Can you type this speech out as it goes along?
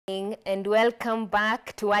And welcome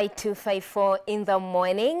back to Y254 in the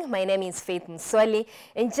morning. My name is MUTSOLI,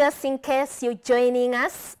 and just in case you're joining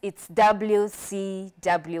us, it's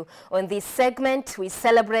WCW. On this segment, we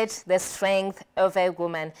celebrate the strength of a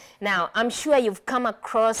woman. Now, I'm sure you've come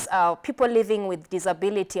across people living with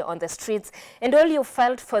disability on the streets, and all you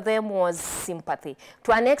felt for them was sympathy.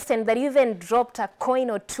 To an extent that you even dropped a coin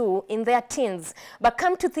or two in their teens. But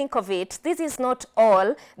come to think of it, this is not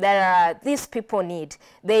all that these people need.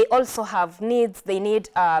 They also have needs. They need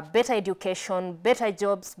better education, better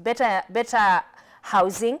jobs, better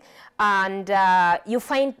housing, and you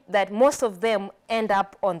find that most of them end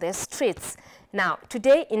up on the streets. Now,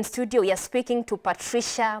 today in studio, we are speaking to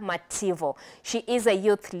Patricia Mativo. She is a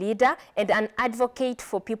youth leader and an advocate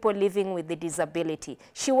for people living with a disability.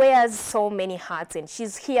 She wears so many hats, and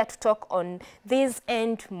she's here to talk on this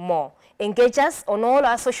and more. Engage us on all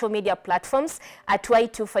our social media platforms at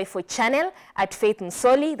Y254 channel, at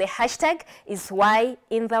MUTSOLI. The hashtag is Y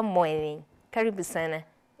in the morning. Karibu sana.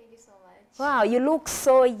 Thank you so much. Wow, you look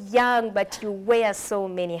so young, but you wear so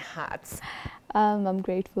many hats. I'm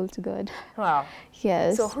grateful to God. Wow.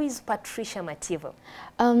 Yes. So who is Patricia Mativo?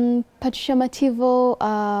 Patricia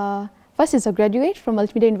Mativo, first is a graduate from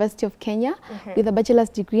Multimedia University of Kenya with a bachelor's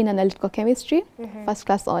degree in analytical chemistry, first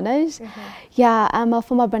class honors. Yeah, I'm a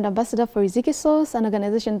former brand ambassador for Sauce, an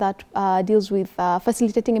organization that deals with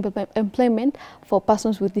facilitating employment for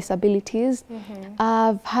persons with disabilities.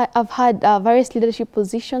 I've had various leadership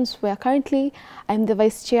positions where currently I'm the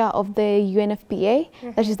vice chair of the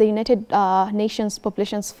UNFPA, that is the United Nations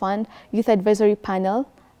Populations Fund Youth Advisory Panel.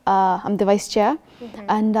 I'm the vice chair.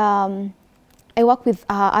 And I work with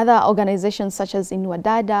other organizations such as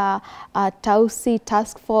Inwadada, Tausi,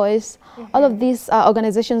 Task Force. All of these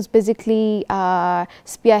organizations basically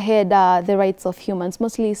spearhead the rights of humans,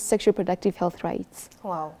 mostly sexual reproductive health rights.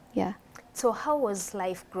 Wow. Yeah. So how was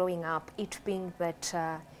life growing up, it being that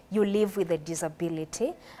you live with a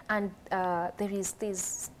disability, and there is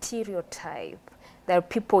this stereotype that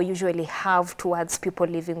people usually have towards people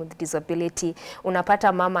living with disability?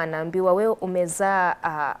 Unapata mama anaambiwa wewe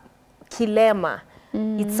umezaa kilema.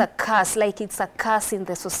 It's a curse, like it's a curse in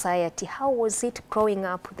the society. How was it growing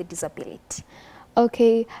up with a disability?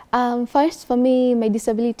 Okay, first for me, my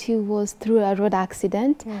disability was through a road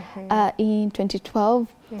accident in 2012.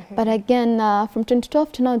 But again, from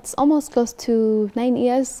 2012 to now, it's almost close to 9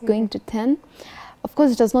 years, going to 10. Of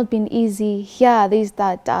course, it has not been easy. Yeah, there's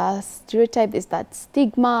that stereotype, there's that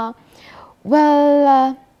stigma.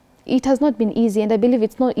 Well, it has not been easy, and I believe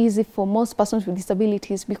it's not easy for most persons with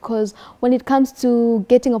disabilities, because when it comes to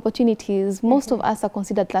getting opportunities, most of us are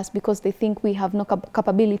considered last because they think we have no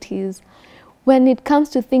capabilities. When it comes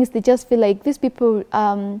to things, they just feel like these people,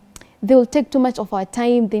 they will take too much of our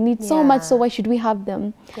time, they need so much, so why should we have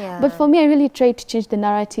them? But for me, I really tried to change the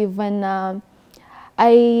narrative when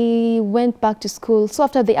I went back to school. So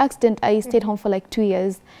after the accident, I stayed home for like 2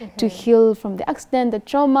 years to heal from the accident, the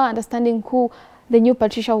trauma, understanding who the new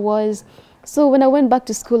Patricia was. So when I went back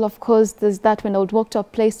to school, of course, there's that when I would walk to a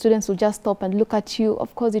place, students would just stop and look at you.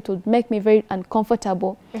 Of course, it would make me very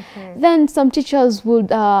uncomfortable. Then some teachers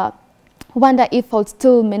would wonder if I would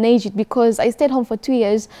still manage it, because I stayed home for 2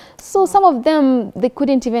 years. So some of them, they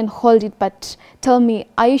couldn't even hold it, but tell me,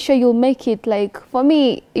 are you sure you'll make it? Like, for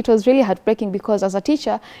me, it was really heartbreaking, because as a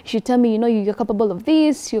teacher, you should tell me, you know, you're capable of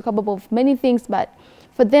this, you're capable of many things, but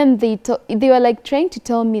for them, they were like trying to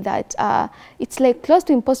tell me that it's like close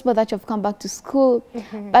to impossible that you've come back to school.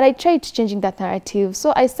 But I tried changing that narrative.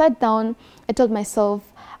 So I sat down, I told myself,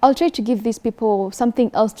 I'll try to give these people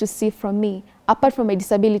something else to see from me, apart from my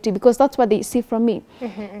disability, because that's what they see from me.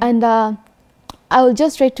 And I'll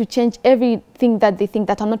just try to change everything that they think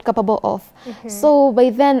that I'm not capable of. So by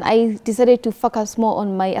then, I decided to focus more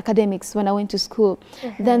on my academics when I went to school.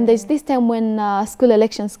 Then there's this time when school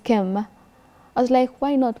elections came. I was like,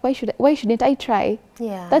 why not? Why shouldn't I try?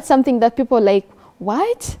 Yeah. That's something that people are like,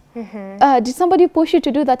 what? Did somebody push you to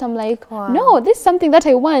do that? I'm like, no, this is something that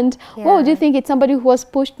I want. Why would you think it's somebody who has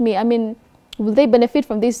pushed me? I mean, will they benefit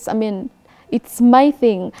from this? I mean, it's my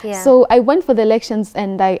thing. So I went for the elections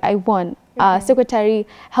and I won. Secretary,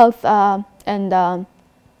 Health and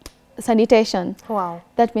Sanitation. Wow.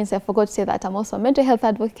 That means I forgot to say that I'm also a mental health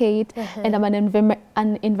advocate and I'm an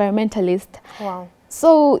environmentalist. Wow.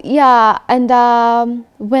 So yeah, and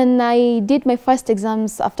when I did my first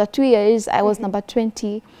exams after 2 years, I was number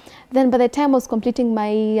 20. Then by the time I was completing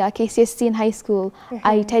my KCSE in high school,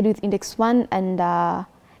 I tied with Index 1, and yeah,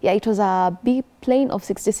 it was a B plane of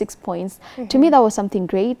 66 points. To me, that was something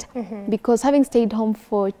great, because having stayed home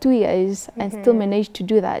for 2 years and still managed to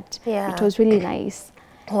do that, it was really nice.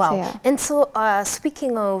 Wow. So, yeah. And so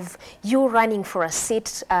speaking of you running for a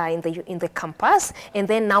seat in the campus and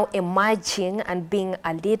then now emerging and being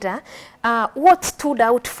a leader, what stood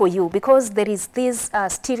out for you? Because there is this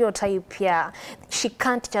stereotype here, she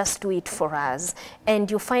can't just do it for us. And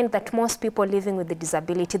you find that most people living with a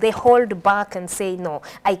disability, they hold back and say, no,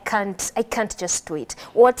 I can't just do it.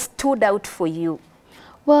 What stood out for you?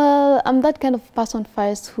 Well, I'm that kind of person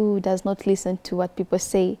first who does not listen to what people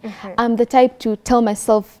say. I'm the type to tell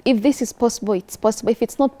myself, if this is possible, it's possible. If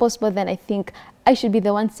it's not possible, then I think I should be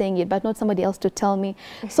the one saying it, but not somebody else to tell me.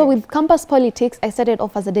 So with campus politics, I started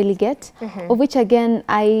off as a delegate, of which again,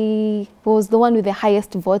 I was the one with the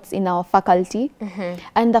highest votes in our faculty.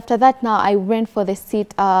 And after that, now I ran for the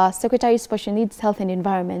seat, Secretary Special Needs, Health and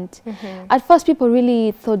Environment. At first, people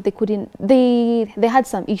really thought they couldn't, they had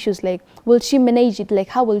some issues like, will she manage it? Like,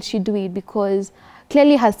 how will she do it? Because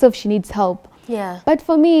clearly herself, she needs help. Yeah. But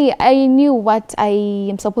for me, I knew what I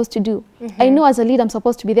am supposed to do. I know as a leader, I'm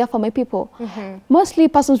supposed to be there for my people. Mostly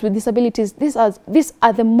persons with disabilities, these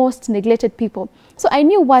are the most neglected people. So I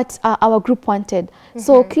knew what our group wanted.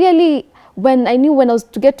 So clearly, when I knew when I was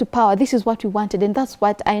to get to power, this is what we wanted. And that's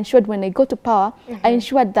what I ensured when I got to power. I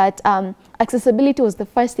ensured that accessibility was the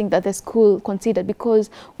first thing that the school considered. Because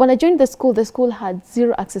when I joined the school had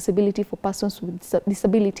zero accessibility for persons with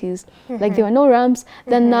disabilities. Like there were no ramps.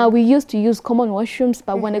 Then we used to use common washrooms.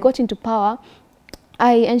 But when I got into power,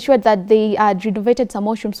 I ensured that they had renovated some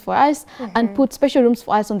washrooms for us and put special rooms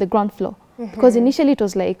for us on the ground floor. Because initially it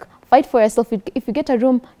was like, fight for yourself. If you get a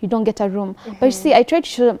room, you don't get a room. But you see, I tried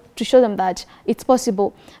to show them that it's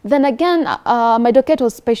possible. Then again, my docket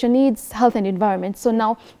was special needs, health and environment. So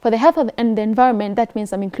now for the health and the environment, that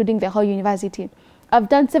means I'm including the whole university. I've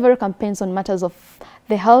done several campaigns on matters of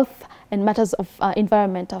the health and matters of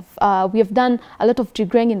environment. We have done a lot of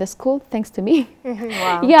degrowing in the school, thanks to me.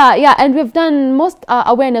 Wow. Yeah, and we've done most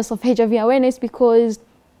awareness of HIV awareness because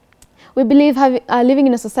we believe living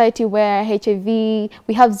in a society where we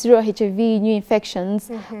have zero HIV new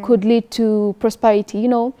infections could lead to prosperity, you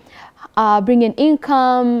know, bring in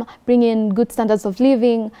income, bring in good standards of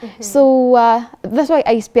living. So that's why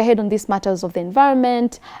I spearhead on these matters of the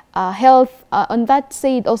environment, health. On that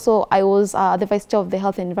said, also I was the vice chair of the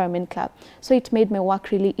Health and Environment Club. So it made my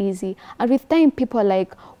work really easy. And with time, people are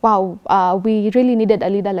like, wow, we really needed a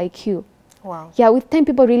leader like you. Wow. Yeah, with time,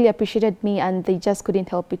 people really appreciated me and they just couldn't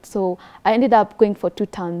help it. So I ended up going for 2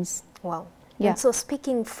 terms. Wow. Yeah. And so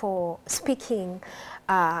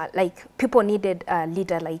like people needed a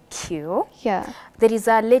leader like you. Yeah. There is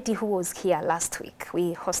a lady who was here last week.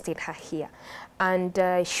 We hosted her here.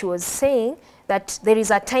 And she was saying that there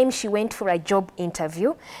is a time she went for a job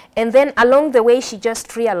interview, and then along the way she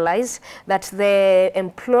just realized that the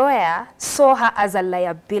employer saw her as a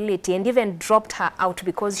liability and even dropped her out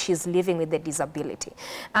because she's living with a disability.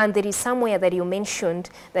 And there is somewhere that you mentioned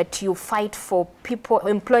that you fight for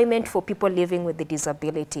employment for people living with a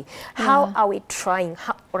disability. How are we trying,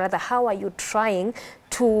 how are you trying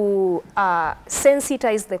to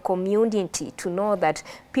sensitize the community to know that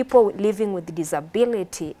people living with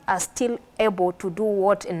disability are still able to do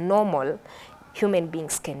what normal human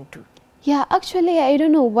beings can do? Yeah, actually, I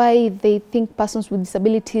don't know why they think persons with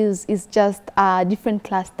disabilities is just a different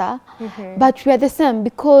cluster, but we are the same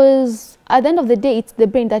because at the end of the day, it's the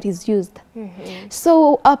brain that is used.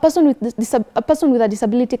 So a person with a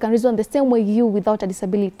disability can reason the same way you without a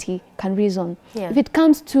disability can reason. If it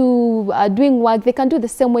comes to doing work, they can do the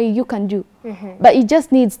same way you can do. But it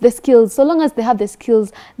just needs the skills. So long as they have the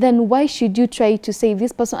skills, then why should you try to say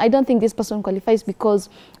this person, I don't think this person qualifies because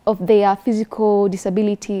of their physical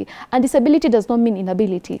disability. And disability does not mean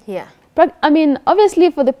inability. Yeah. I mean, obviously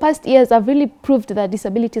for the past years, I've really proved that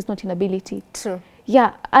disability is not inability. True.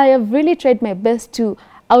 Yeah, I have really tried my best to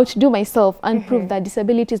outdo myself and prove that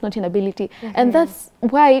disability is not inability. And that's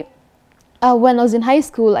why when I was in high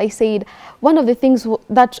school, I said one of the things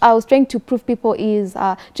that I was trying to prove people is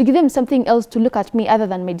to give them something else to look at me other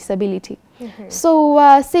than my disability.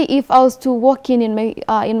 So say if I was to walk in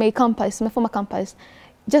my campus, my former campus,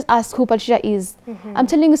 just ask who Patricia is. I'm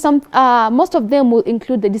telling you, most of them will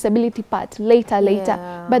include the disability part later,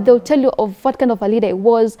 but they'll tell you of what kind of a leader I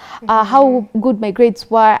was, how good my grades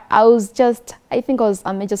were. I think I was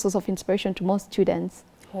a major source of inspiration to most students.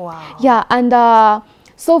 Wow. Yeah, and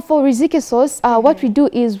so for Riziki Source, what we do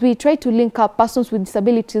is we try to link up persons with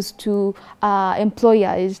disabilities to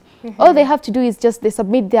employers. All they have to do is just they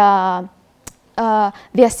submit their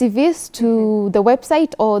CVs to the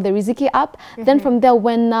website or the Riziki app. Then from there,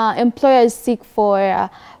 when employers seek for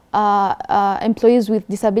employees with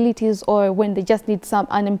disabilities, or when they just need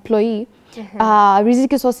an employee,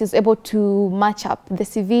 Riziki Source is able to match up the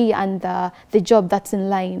CV and the job that's in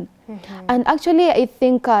line. And actually, I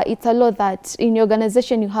think it's a law that in your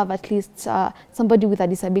organization you have at least somebody with a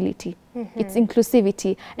disability. It's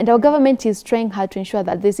inclusivity, and our government is trying hard to ensure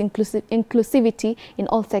that there's inclusivity in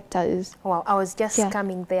all sectors. Wow, I was just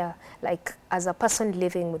coming there. Like, as a person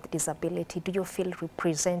living with disability, do you feel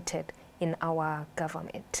represented in our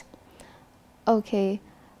government? Okay.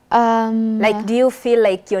 Like, do you feel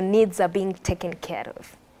like your needs are being taken care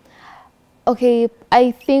of? Okay,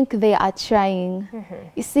 I think they are trying.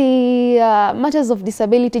 You see, matters of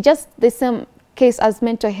disability, just the same case as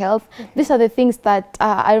mental health, these are the things that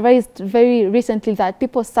I raised very recently, that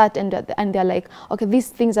people sat and they're like, okay, these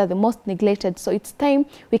things are the most neglected, so it's time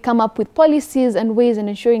we come up with policies and ways in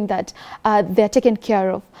ensuring that they're taken care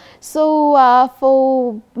of. So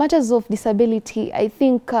for matters of disability, I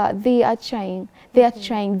think they are trying. They are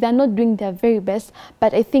trying. They're not doing their very best,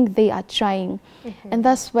 but I think they are trying. And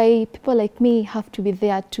that's why people like me have to be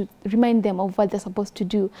there to remind them of what they're supposed to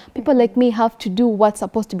do. People like me have to do what's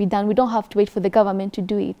supposed to be done. We don't have to wait for the government to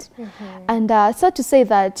do it. And sad to say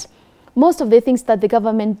that most of the things that the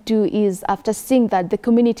government do is after seeing that the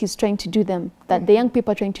community is trying to do them, that the young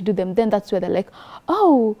people are trying to do them, then that's where they're like,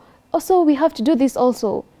 oh, also we have to do this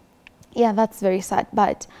also. Yeah, that's very sad,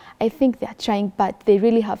 but I think they're trying, but they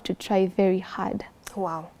really have to try very hard.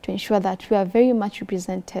 Wow. To ensure that we are very much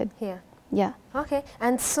represented. Yeah. Yeah. Okay.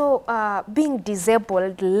 And so being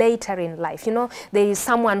disabled later in life, you know, there is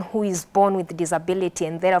someone who is born with disability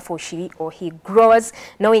and therefore she or he grows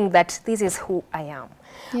knowing that this is who I am.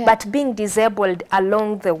 Yeah. But being disabled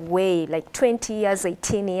along the way, like 20 years,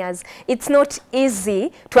 18 years, it's not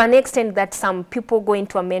easy, to an extent that some people go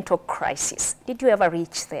into a mental crisis. Did you ever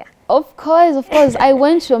reach there? Of course, of course. I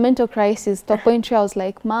went to a mental crisis to a point where I was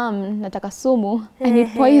like, Mom, nataka sumu, I need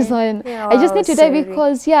poison. Yeah, wow, I just need to die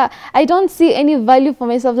because, yeah, I don't see any value for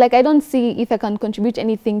myself. Like, I don't see if I can contribute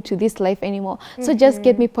anything to this life anymore. So just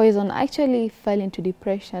get me poison. I actually fell into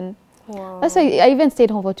depression. Wow. That's why I even stayed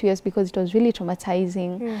home for 2 years, because it was really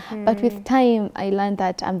traumatizing. But with time, I learned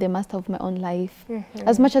that I'm the master of my own life.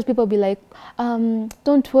 As much as people be like,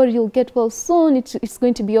 don't worry, you'll get well soon, it's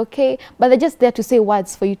going to be okay. But they're just there to say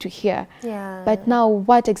words for you to hear. Yeah. But now,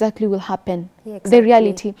 what exactly will happen? Yeah, exactly. The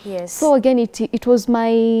reality. Yes. So again, it was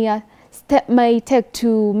my take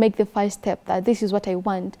to make the first step, that this is what I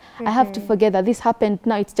want. I have to forget that this happened.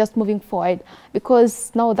 Now it's just moving forward,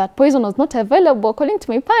 because now that poison was not available according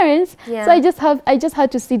to my parents. Yeah. So I just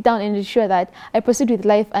had to sit down and ensure that I proceed with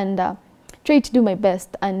life and try to do my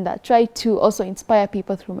best and try to also inspire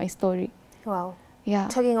people through my story. Wow. Yeah.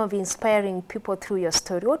 Talking of inspiring people through your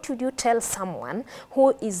story, what would you tell someone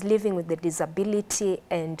who is living with the disability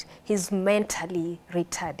and is mentally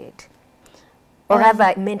retarded? Or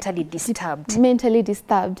rather, mentally disturbed. Mentally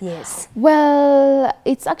disturbed. Yes. Well,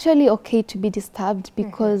 it's actually okay to be disturbed,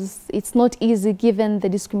 because it's not easy given the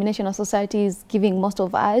discrimination our society is giving most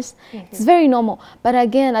of us. It's very normal. But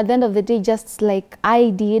again, at the end of the day, just like I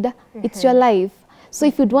did, it's your life. So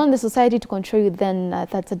if you'd want the society to control you, then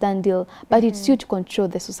that's a done deal. But it's you to control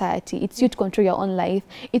the society. It's you to control your own life.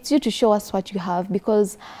 It's you to show us what you have,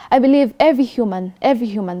 because I believe every human,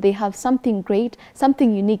 they have something great,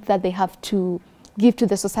 something unique that they have to give to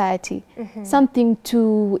the society, something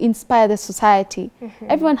to inspire the society.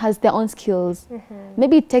 Everyone has their own skills.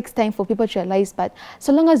 Maybe it takes time for people to realize, but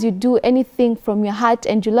so long as you do anything from your heart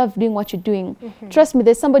and you love doing what you're doing, trust me,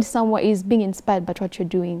 there's somebody somewhere is being inspired by what you're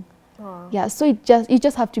doing. Yeah, so you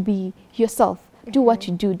just have to be yourself. Do what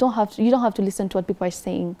you do. You don't have to listen to what people are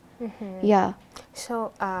saying. Yeah.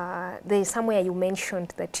 So there's somewhere you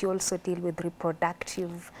mentioned that you also deal with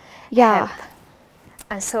reproductive health.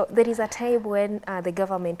 And so there is a time when the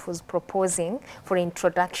government was proposing for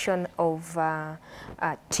introduction of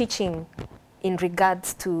teaching in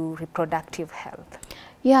regards to reproductive health.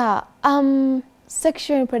 Yeah,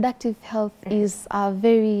 sexual and reproductive health is a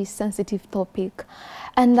very sensitive topic.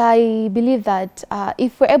 And I believe that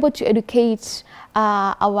if we're able to educate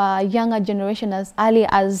our younger generation as early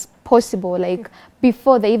as possible, like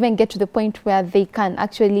before they even get to the point where they can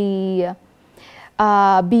actually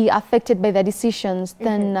be affected by their decisions,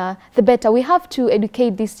 then the better. We have to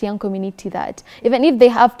educate this young community that even if they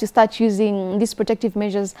have to start using these protective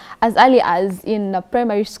measures as early as in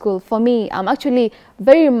primary school, for me, I'm actually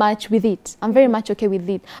very much with it. I'm very much okay with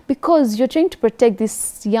it, because you're trying to protect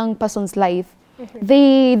this young person's life.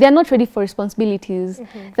 they're not ready for responsibilities.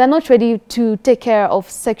 They're not ready to take care of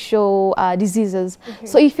sexual diseases.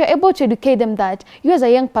 So if you're able to educate them that you as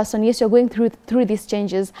a young person, yes, you're going through these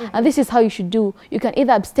changes, and this is how you should do. You can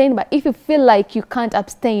either abstain, but if you feel like you can't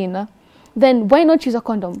abstain, then why not use a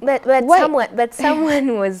condom? But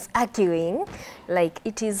someone was arguing, like,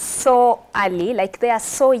 it is so early, like they are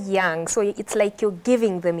so young, so it's like you're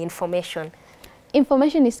giving them information.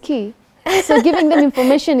 Information is key. So giving them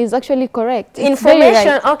information is actually correct.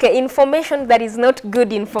 Information, right. Okay, information that is not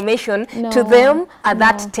good information to them at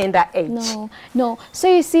that tender age. No. So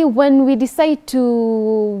you see, when we decide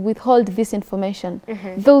to withhold this information,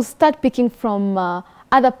 they'll start picking from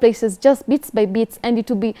other places, just bits by bits, and it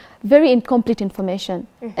will be very incomplete information.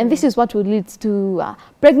 And this is what will lead to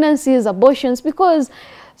pregnancies, abortions, because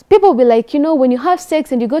people will be like, you know, when you have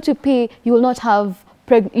sex and you go to pee, you will not have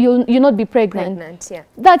you'll not be pregnant. Yeah.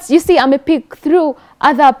 That's, you see, I may pick through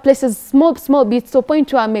other places, small bits, to point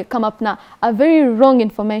to I may come up now a very wrong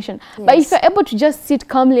information. Yes. But if you're able to just sit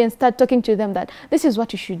calmly and start talking to them that this is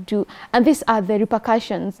what you should do, and these are the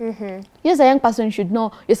repercussions. You as a young person should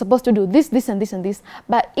know you're supposed to do this, this, and this, and this.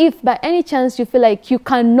 But if by any chance you feel like you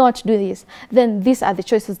cannot do this, then these are the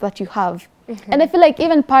choices that you have. And I feel like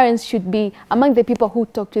even parents should be among the people who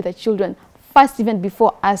talk to their children first, even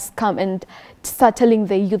before us come and start telling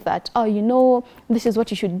the youth that, oh, you know, this is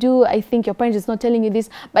what you should do. I think your parent is not telling you this.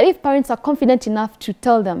 But if parents are confident enough to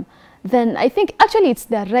tell them, then I think actually it's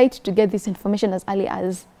their right to get this information as early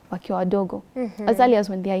as wakiwa wadogo, as early as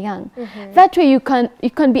when they are young. That way you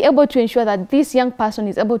can be able to ensure that this young person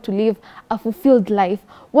is able to live a fulfilled life.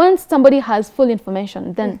 Once somebody has full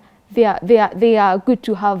information, then they are good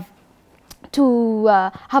to have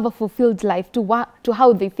a fulfilled life, to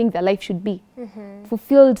how they think their life should be.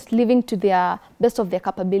 Fulfilled, living to their best of their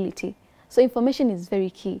capability. So information is very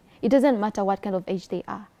key. It doesn't matter what kind of age they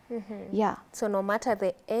are. Yeah. So no matter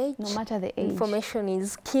the age, information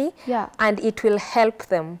is key. Yeah. And it will help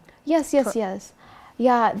them. Yes.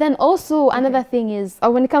 Yeah. Then also another thing is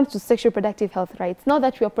when it comes to sexual reproductive health rights, now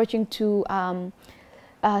that we're approaching to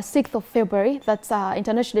 6th of February, that's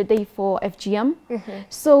International Day for FGM.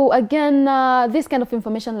 So again, this kind of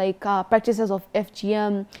information like practices of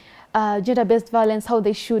FGM, gender-based violence, how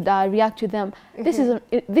they should react to them.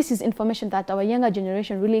 This is information that our younger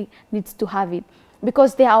generation really needs to have it,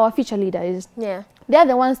 because they are our future leaders. Yeah. They are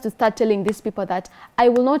the ones to start telling these people that I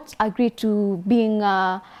will not agree to being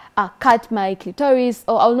cut my clitoris,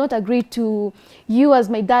 or I will not agree to you as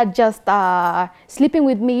my dad just sleeping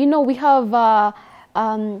with me. You know, we have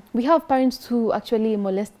parents who actually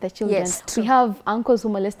molest their children. Yes, we have uncles who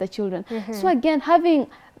molest their children. So again, having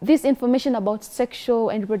this information about sexual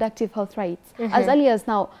and reproductive health rights as early as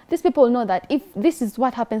now, these people know that if this is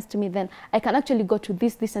what happens to me, then I can actually go to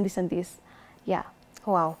this, this, and this, and this. Yeah.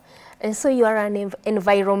 Wow. And so you are an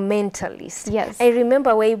environmentalist. Yes. I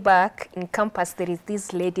remember way back in campus, there is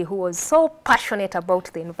this lady who was so passionate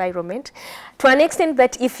about the environment, to an extent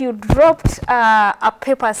that if you dropped a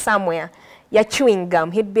paper somewhere, you're chewing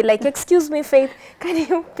gum, he'd be like, excuse me, Faith, can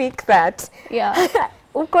you pick that? Yeah.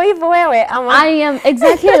 I am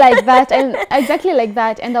exactly like that,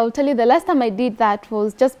 and I'll tell you, the last time I did that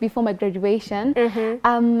was just before my graduation.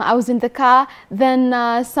 I was in the car, then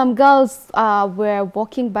some girls were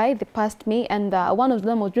walking by, they passed me, and one of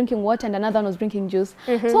them was drinking water and another one was drinking juice.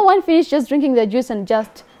 So one finished just drinking the juice and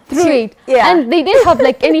just threw it. Yeah. And they didn't have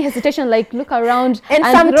like any hesitation, like look around. And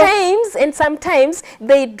sometimes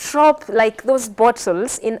they drop like those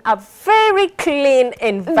bottles in a very clean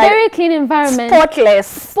environment.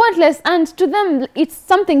 Spotless. And to them, it's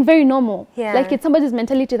something very normal. Yeah. Like it's somebody's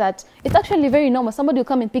mentality that it's actually very normal. Somebody will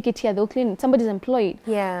come and pick it here, they'll clean it. Somebody's employed.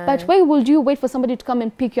 Yeah. But why would you wait for somebody to come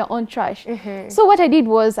and pick your own trash? So what I did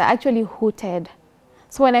was I actually hooted.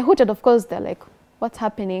 So when I hooted, of course, they're like, what's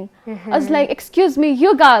happening? I was like, excuse me,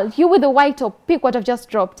 you girl, you with the white top, pick what I've just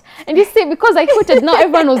dropped. And you see, because I hooted, now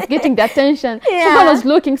everyone was getting the attention. Yeah. Everyone was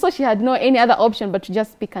looking, so she had no any other option but to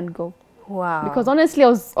just pick and go. Wow. Because honestly, I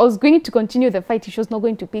was going to continue the fight. She was not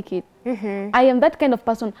going to pick it. I am that kind of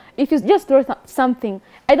person. If you just throw something,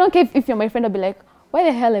 I don't care if you're my friend, I'll be like, why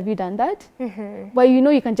the hell have you done that? Well, you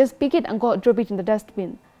know, you can just pick it and go drop it in the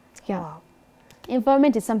dustbin. Yeah. Wow.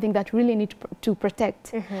 Environment is something that really need to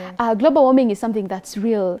protect. Global warming is something that's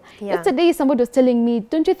real. Yeah. Yesterday, somebody was telling me,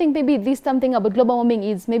 don't you think maybe this something about global warming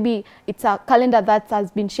is maybe it's a calendar that has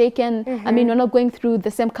been shaken? I mean, we're not going through the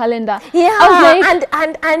same calendar. Yeah, like,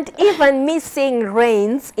 and even me seeing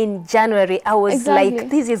rains in January, I was like,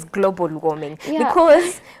 this is global warming. Yeah.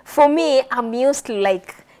 Because for me, I'm used to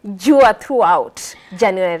like jua throughout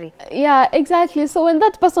January. Yeah, exactly. So when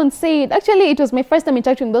that person said, actually it was my first time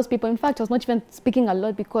interacting with those people. In fact, I was not even speaking a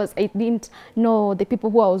lot because I didn't know the people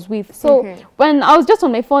who I was with. So when I was just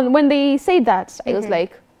on my phone, when they said that, I was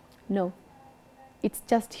like, no, it's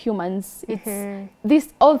just humans. It's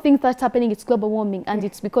this all things that's happening, it's global warming, and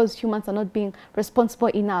it's because humans are not being responsible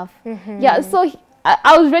enough. Yeah, so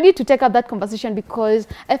I was ready to take up that conversation because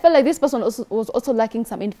I felt like this person was also lacking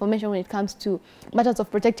some information when it comes to matters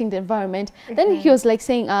of protecting the environment. Then he was like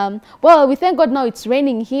saying, well, we thank God now it's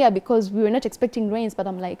raining here because we were not expecting rains. But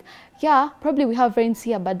I'm like, yeah, probably we have rains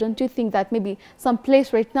here, but don't you think that maybe some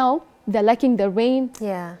place right now they're lacking the rain?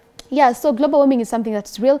 Yeah. Yeah, so global warming is something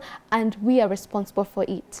that's real and we are responsible for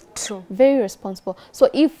it. True. Very responsible. So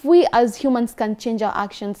if we as humans can change our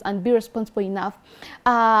actions and be responsible enough,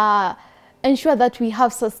 ensure that we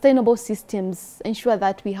have sustainable systems, ensure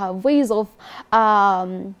that we have ways of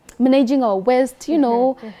managing our waste, you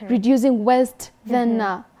know, reducing waste, then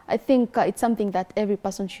I think it's something that every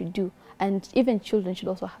person should do. And even children should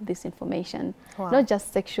also have this information, not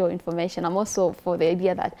just sexual information. I'm also for the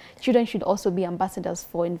idea that children should also be ambassadors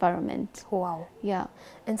for environment. Wow. Yeah.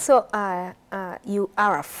 And so you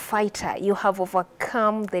are a fighter. You have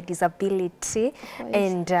overcome the disability,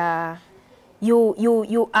 and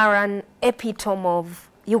you are an epitome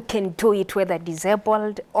of you can do it whether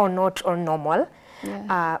disabled or not or normal.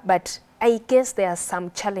 Yeah. But I guess there are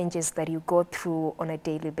some challenges that you go through on a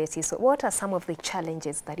daily basis. So what are some of the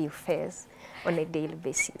challenges that you face on a daily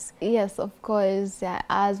basis? Yes, of course.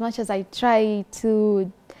 As much as I try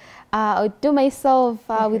to do myself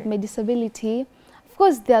with my disability, of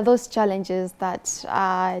course there are those challenges that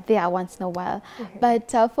they are once in a while.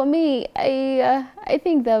 But for me, I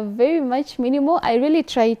think they're very much minimal. I really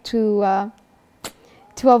try to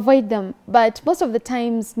avoid them. But most of the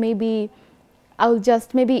times, maybe I'll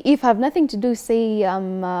just, maybe if I have nothing to do, say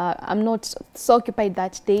I'm not so occupied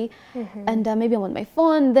that day, and maybe I'm on my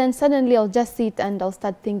phone, then suddenly I'll just sit and I'll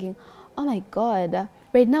start thinking, oh my God,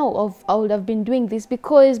 right now I would have been doing this,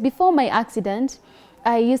 because before my accident,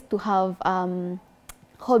 I used to have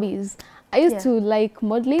hobbies. I used to like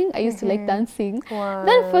modeling, I used to like dancing. Wow.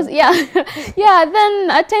 Then first, then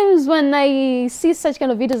at times when I see such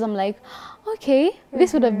kind of videos, I'm like, okay,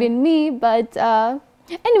 this would have been me, but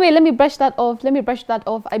anyway, let me brush that off.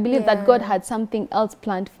 I believe that God had something else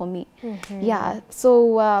planned for me. Yeah,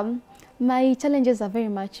 so my challenges are very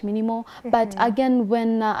much minimal. But again,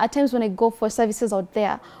 when at times when I go for services out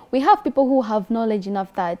there, we have people who have knowledge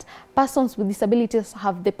enough that persons with disabilities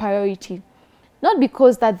have the priority. Not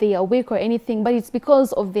because that they are weak or anything, but it's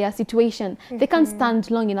because of their situation. They can't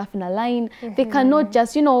stand long enough in a line. They cannot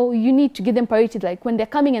just, you know, you need to give them priority. Like when they're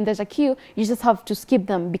coming and there's a queue, you just have to skip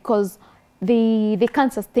them because they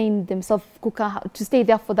can't sustain themselves to stay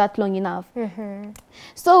there for that long enough.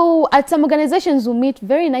 So at some organizations we meet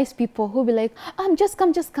very nice people who be like, just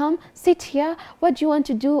come, sit here. What do you want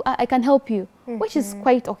to do? I can help you, which is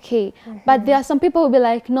quite okay. But there are some people who be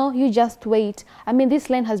like, no, you just wait. I mean, this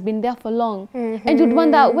line has been there for long. And you'd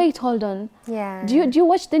wonder, wait, hold on. Yeah. Do you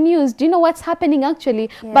watch the news? Do you know what's happening actually?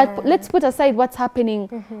 Yeah. But let's put aside what's happening.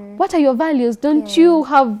 What are your values? Don't you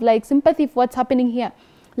have like sympathy for what's happening here?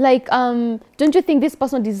 Like, don't you think this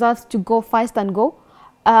person deserves to go fast and go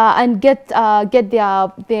and get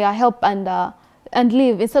their help and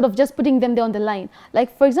leave, instead of just putting them there on the line?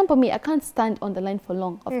 Like, for example, me, I can't stand on the line for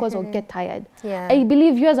long. Of course, I'll get tired. Yeah. I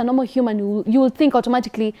believe you as a normal human, you will think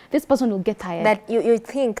automatically, this person will get tired. That you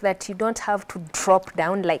think that you don't have to drop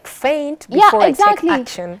down, like faint before I take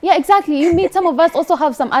action. Yeah, exactly. You meet some of us also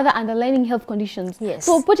have some other underlying health conditions. Yes.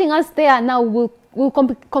 So putting us there now will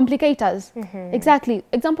complicate us. Exactly.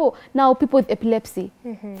 Example, now people with epilepsy,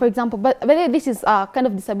 for example. But this is a kind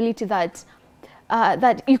of disability that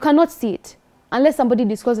that you cannot see it unless somebody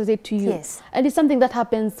discloses it to you. Yes. And it's something that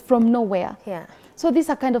happens from nowhere. Yeah. So these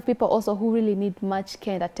are kind of people also who really need much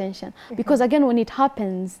care and attention. Because again, when it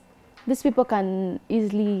happens, these people can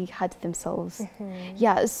easily hurt themselves.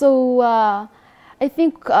 Yeah. So I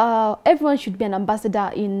think everyone should be an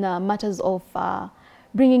ambassador in matters of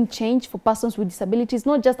bringing change for persons with disabilities,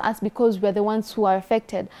 not just us because we're the ones who are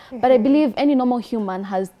affected, but I believe any normal human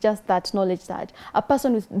has just that knowledge that a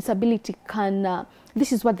person with disability can,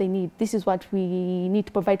 this is what they need, this is what we need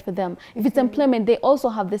to provide for them. If it's employment, they also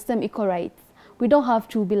have the same equal rights. We don't have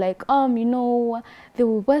to be like, you know, they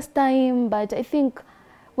will waste time, but I think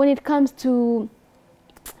when it comes to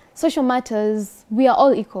social matters, we are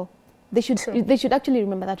all equal. They should actually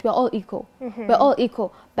remember that we are all equal. We're all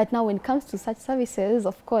equal. But now when it comes to such services,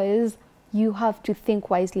 of course, you have to think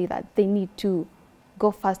wisely that they need to go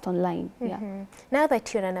fast online. Yeah. Now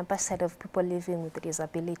that you're an ambassador of people living with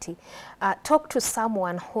disability, talk to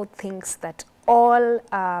someone who thinks that all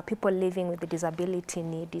people living with a disability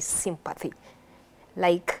need is sympathy.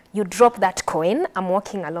 Like, you drop that coin, I'm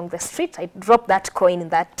walking along the street, I drop that coin in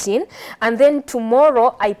that tin, and then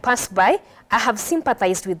tomorrow I pass by, I have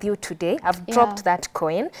sympathized with you today, I've dropped that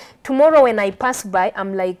coin. Tomorrow when I pass by,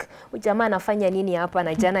 I'm like, jamaa anafanya nini hapa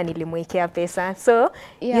na jana nilimwekea pesa. So,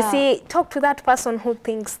 you see, talk to that person who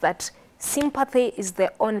thinks that sympathy is the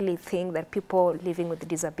only thing that people living with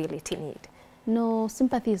disability need. No,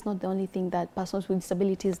 sympathy is not the only thing that persons with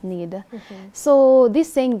disabilities need. So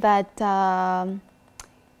this saying that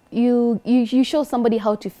you show somebody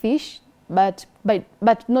how to fish, but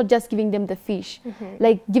not just giving them the fish,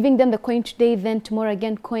 like giving them the coin today, then tomorrow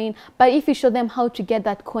again coin. But if you show them how to get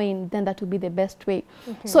that coin, then that will be the best way.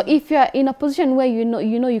 So if you're in a position where you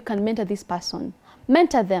know you can mentor this person,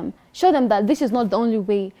 mentor them, show them that this is not the only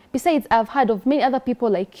way. Besides, I've heard of many other people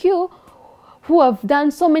like you who have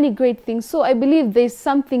done so many great things. So I believe there's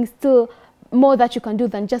something still more that you can do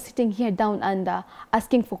than just sitting here down and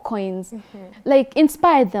asking for coins. Like,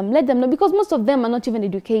 inspire them, let them know, because most of them are not even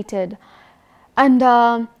educated. And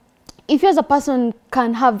if you as a person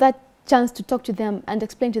can have that chance to talk to them and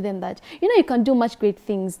explain to them that, you can do much great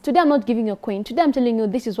things. Today I'm not giving you a coin. Today I'm telling you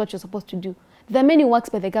this is what you're supposed to do. There are many works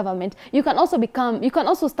by the government. You can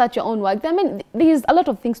also start your own work. There's a lot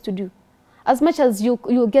of things to do. As much as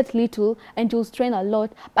you'll get little and you'll strain a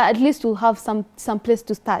lot, but at least you'll have some place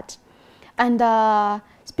to start. And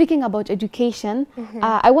speaking about education,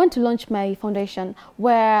 I want to launch my foundation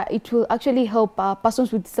where it will actually help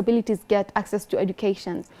persons with disabilities get access to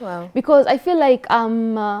education. Wow. Because I feel like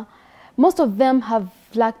most of them have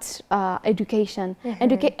lacked education.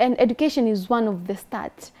 And education is one of the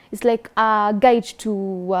starts. It's like a guide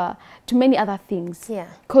to many other things. Yeah.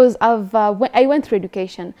 Because I went through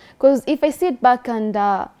education. Because if I sit back and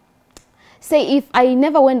say if I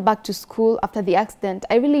never went back to school after the accident,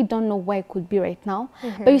 I really don't know where I could be right now.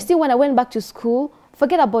 But you see, when I went back to school,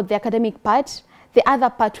 forget about the academic part. The other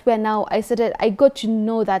part where now I got to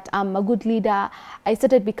know that I'm a good leader. I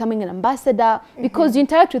started becoming an ambassador because you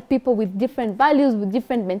interact with people with different values, with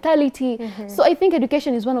different mentality. So I think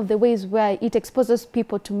education is one of the ways where it exposes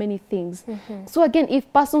people to many things. So again,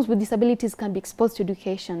 if persons with disabilities can be exposed to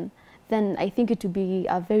education, then I think it would be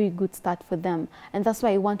a very good start for them. And that's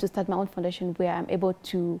why I want to start my own foundation where I'm able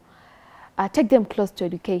to take them close to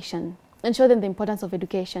education and show them the importance of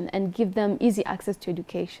education and give them easy access to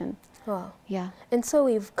education. Wow. Yeah. And so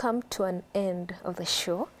we've come to an end of the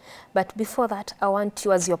show. But before that, I want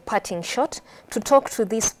you, as your parting shot, to talk to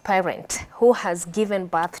this parent who has given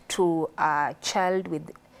birth to a child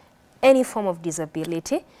with any form of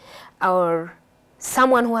disability, or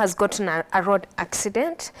someone who has gotten a road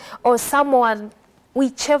accident, or someone,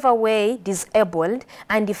 whichever way, disabled,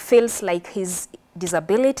 and he feels like his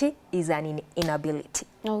disability is an inability.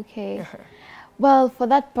 Okay. Well, for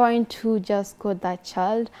that parent who just got that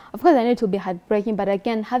child, of course I know it will be heartbreaking, but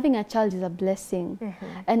again, having a child is a blessing.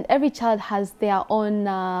 And every child has their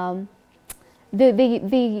own,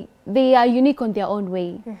 they are unique on their own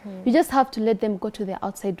way. You just have to let them go to the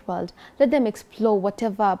outside world. Let them explore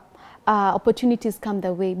whatever opportunities come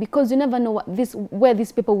their way, because you never know where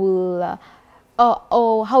these people will,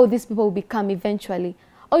 or how these people will become eventually.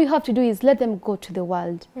 All you have to do is let them go to the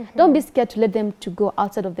world. Don't be scared to let them to go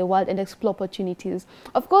outside of the world and explore opportunities.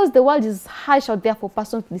 Of course, the world is harsh out there for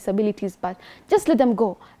persons with disabilities, but just let them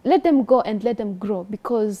go. Let them go and let them grow,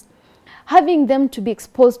 because having them to be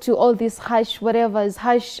exposed to all these harsh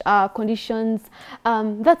conditions,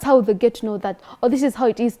 that's how they get to know that, oh, this is how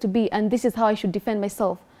it is to be, and this is how I should defend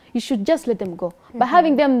myself. You should just let them go. But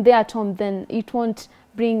having them there at home, then it won't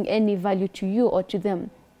bring any value to you or to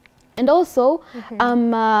them. And also,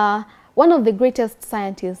 one of the greatest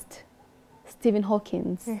scientists, Stephen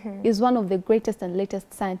Hawking, is one of the greatest and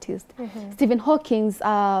latest scientists. Stephen Hawking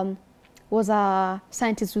was a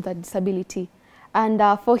scientist with a disability. And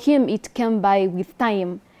for him, it came by with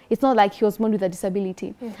time. It's not like he was born with a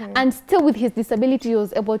disability. And still with his disability, he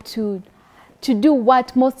was able to do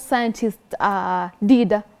what most scientists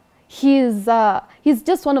did. He's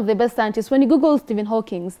just one of the best scientists. When you Google Stephen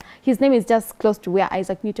Hawking, his name is just close to where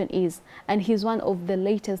Isaac Newton is. And he's one of the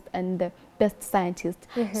latest and the best scientists.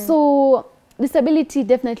 So disability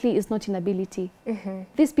definitely is not inability.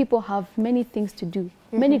 These people have many things to do,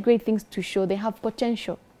 many great things to show. They have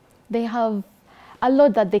potential. They have a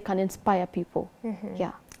lot that they can inspire people.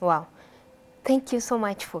 Yeah. Wow. Thank you so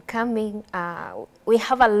much for coming. We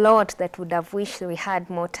have a lot that would have wished we had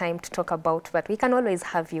more time to talk about, but we can always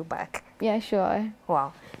have you back. Yeah, sure.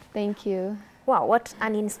 Wow. Thank you. Wow, what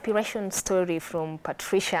an inspiration story from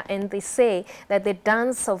Patricia. And they say that the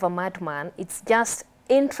dance of a madman, it's just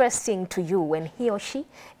interesting to you when he or she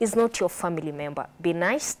is not your family member. Be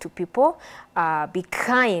nice to people, be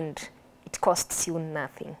kind. It costs you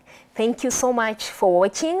nothing. Thank you so much for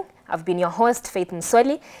watching. I've been your host, Faith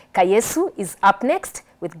MUTSOLI. Kayesu is up next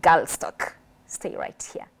with Girls Talk. Stay right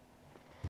here.